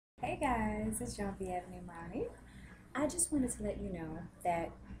Guys, it's Janvieve Naemani. I just wanted to let you know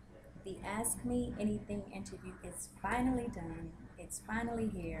that the Ask Me Anything interview is finally done. It's finally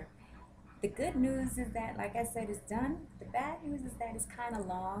here. The good news is that, like I said, it's done. The bad news is that it's kind of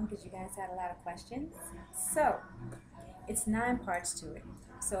long because you guys had a lot of questions. So, it's 9 parts to it.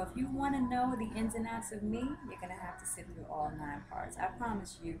 So if you want to know the ins and outs of me, you're going to have to sit through all 9 parts. I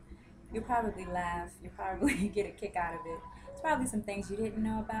promise you, you'll probably laugh. You'll probably get a kick out of it. It's probably some things you didn't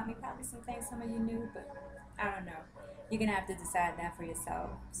know about me, probably some things some of you knew, but I don't know. You're going to have to decide that for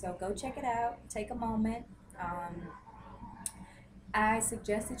yourself. So go check it out. Take a moment. I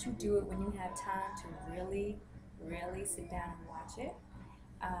suggest that you do it when you have time to really sit down and watch it.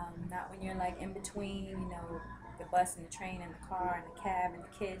 Not when you're like in between, the bus and the train and the car and the cab and the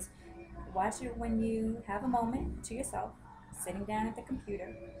kids. Watch it when you have a moment to yourself, sitting down at the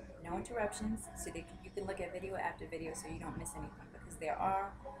computer, no interruptions, so that you can look at video after video so you don't miss anything. Because there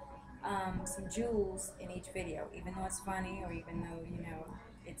are some jewels in each video, even though it's funny or even though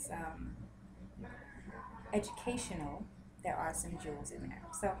it's educational. There are some jewels in there.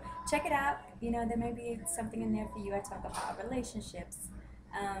 So check it out. There may be something in there for you. I talk about relationships,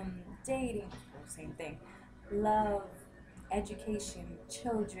 dating, same thing, love, education,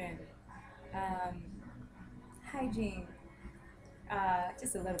 children, hygiene,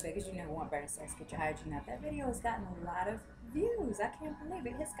 just a little bit, because want better sex, get your hygiene up. That video has gotten a lot of views. I can't believe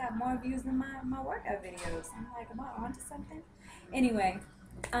it. It's got more views than my workout videos. I'm like, am I onto something? Anyway,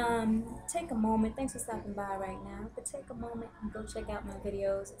 take a moment. Thanks for stopping by right now. But take a moment and go check out my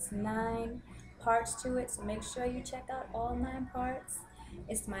videos. It's 9 parts to it, so make sure you check out all 9 parts.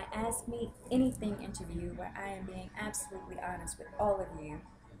 It's my Ask Me Anything interview where I am being absolutely honest with all of you,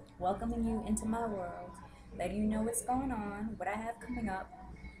 welcoming you into my world, letting you know what's going on, what I have coming up.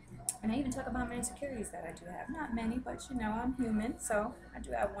 And I even talk about my insecurities that I do have. Not many, but I'm human, so I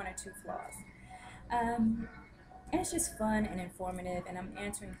do have 1 or 2 flaws. And it's just fun and informative, and I'm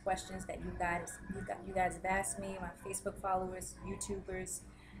answering questions that you guys have asked me, my Facebook followers, YouTubers,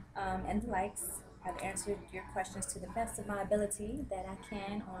 and the likes. I've answered your questions to the best of my ability that I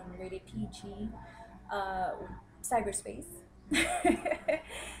can on rated PG cyberspace.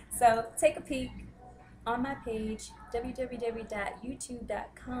 So take a peek on my page,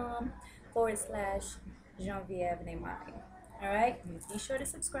 www.youtube.com/Janvieve Naemani. Alright, be sure to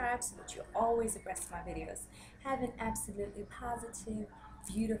subscribe so that you're always abreast of my videos. Have an absolutely positive,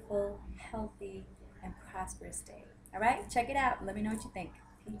 beautiful, healthy, and prosperous day. Alright, check it out. Let me know what you think.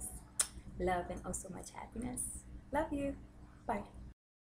 Peace, love, and oh so much happiness. Love you. Bye.